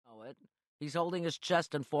He's holding his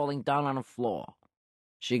chest and falling down on the floor.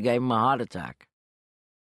 She gave him a heart attack."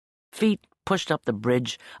 Feet pushed up the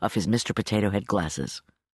bridge of his Mr. Potato Head glasses.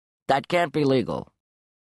 "That can't be legal."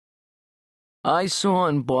 "I saw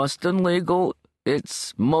in Boston legal.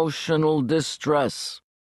 It's emotional distress."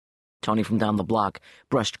 Tony from down the block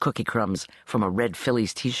brushed cookie crumbs from a red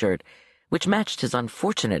Phillies t-shirt, which matched his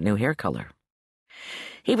unfortunate new hair color.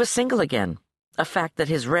 He was single again, a fact that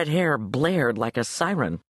his red hair blared like a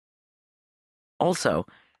siren. Also,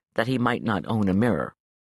 that he might not own a mirror.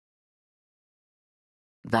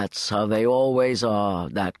 "That's how they always are,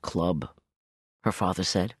 that club," her father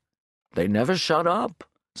said. "They never shut up.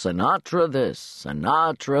 Sinatra this,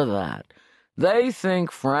 Sinatra that. They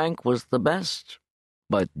think Frank was the best.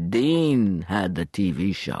 But Dean had the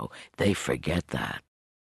TV show. They forget that."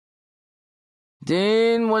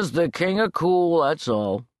 "Dean was the king of cool, that's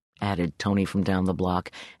all," added Tony from down the block,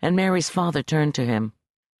 and Mary's father turned to him.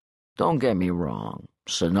 "Don't get me wrong.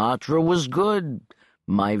 Sinatra was good.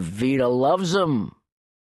 My Vita loves him.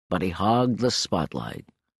 But he hogged the spotlight.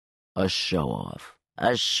 A show-off.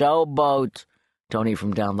 A showboat," Tony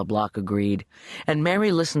from down the block agreed, and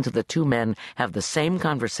Mary listened to the two men have the same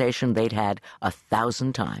conversation they'd had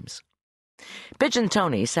 1,000 times. Pigeon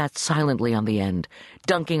Tony sat silently on the end,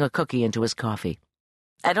 dunking a cookie into his coffee.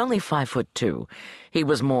 At only 5'2", he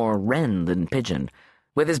was more wren than pigeon,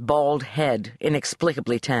 with his bald head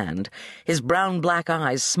inexplicably tanned, his brown-black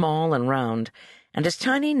eyes small and round, and his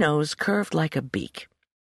tiny nose curved like a beak.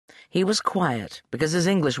 He was quiet because his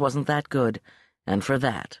English wasn't that good, and for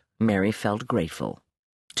that Mary felt grateful.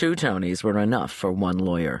 2 Tonys were enough for one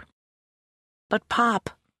lawyer. "But, Pop,"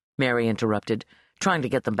 Mary interrupted, trying to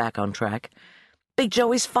get them back on track, "Big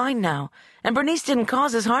Joey's fine now, and Bernice didn't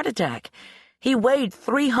cause his heart attack. He weighed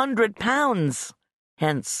 300 pounds,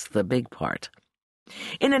 hence the big part.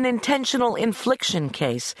 In an intentional infliction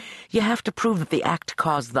case, you have to prove that the act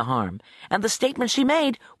caused the harm, and the statement she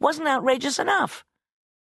made wasn't outrageous enough."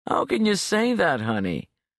 "How can you say that, honey?"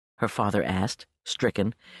 her father asked,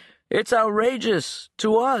 stricken. "It's outrageous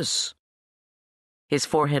to us." His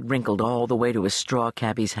forehead wrinkled all the way to his straw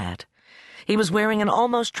cabbie's hat. He was wearing an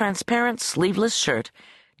almost transparent sleeveless shirt,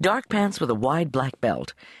 dark pants with a wide black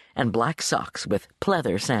belt, and black socks with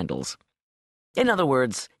pleather sandals. In other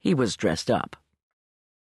words, he was dressed up.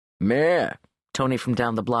 "Meh," Tony from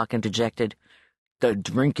down the block interjected. "The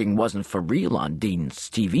drinking wasn't for real on Dean's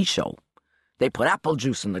TV show. They put apple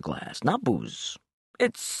juice in the glass, not booze.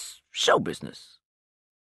 It's show business."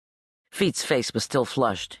 Feet's face was still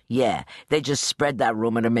flushed. "Yeah, they just spread that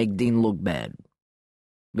rumor to make Dean look bad.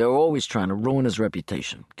 They're always trying to ruin his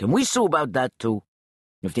reputation. Can we sue about that, too?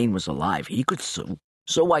 If Dean was alive, he could sue.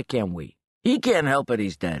 So why can't we? He can't help it,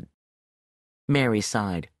 he's dead." Mary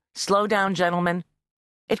sighed. "Slow down, gentlemen.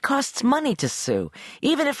 It costs money to sue.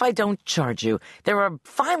 Even if I don't charge you, there are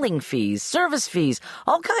filing fees, service fees,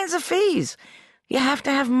 all kinds of fees. You have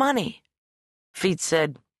to have money." Feet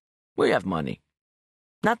said, "We have money."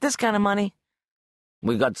 "Not this kind of money."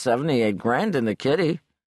 "We got 78 grand in the kitty."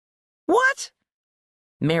 "What?"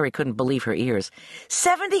 Mary couldn't believe her ears.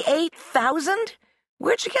 78,000?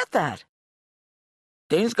 Where'd you get that?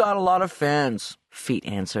 "Dean's got a lot of fans," Feet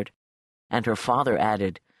answered, and her father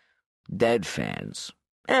added, "Dead fans.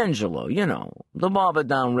 Angelo, you know, the barber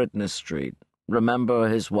down Ritner Street. Remember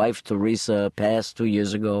his wife Teresa passed 2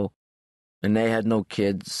 years ago, and they had no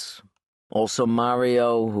kids. Also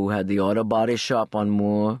Mario, who had the auto body shop on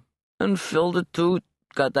Moore, and Phil the Toot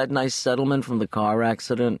got that nice settlement from the car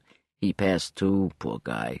accident. He passed too, poor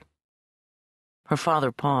guy." Her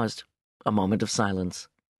father paused, a moment of silence.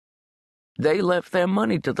 "They left their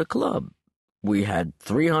money to the club. We had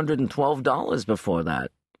 $312 before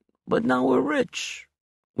that, but now we're rich.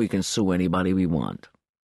 We can sue anybody we want."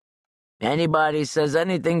 "Anybody says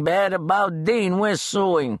anything bad about Dean, we're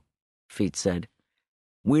suing," Feet said.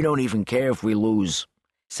 "We don't even care if we lose,"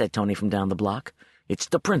 said Tony from down the block. "It's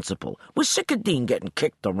the principle. We're sick of Dean getting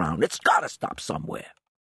kicked around. It's gotta stop somewhere."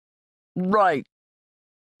 "Right."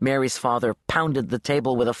 Mary's father pounded the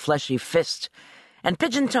table with a fleshy fist, and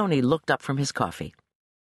Pigeon Tony looked up from his coffee.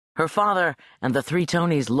 Her father and the 3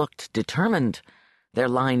 Tonys looked determined, their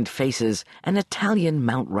lined faces an Italian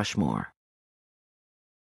Mount Rushmore.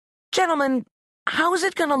 "Gentlemen, how's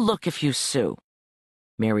it going to look if you sue?"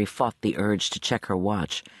 Mary fought the urge to check her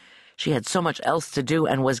watch. She had so much else to do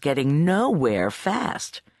and was getting nowhere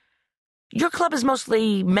fast. "Your club is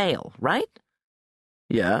mostly male, right?"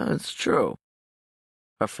 "Yeah, it's true."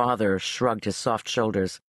 Her father shrugged his soft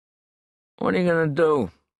shoulders. "What are you going to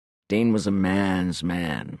do? Dean was a man's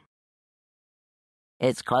man."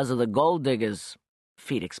 "It's 'cause of the gold diggers,"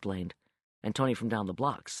 Feet explained, and Tony from down the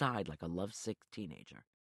block sighed like a lovesick teenager.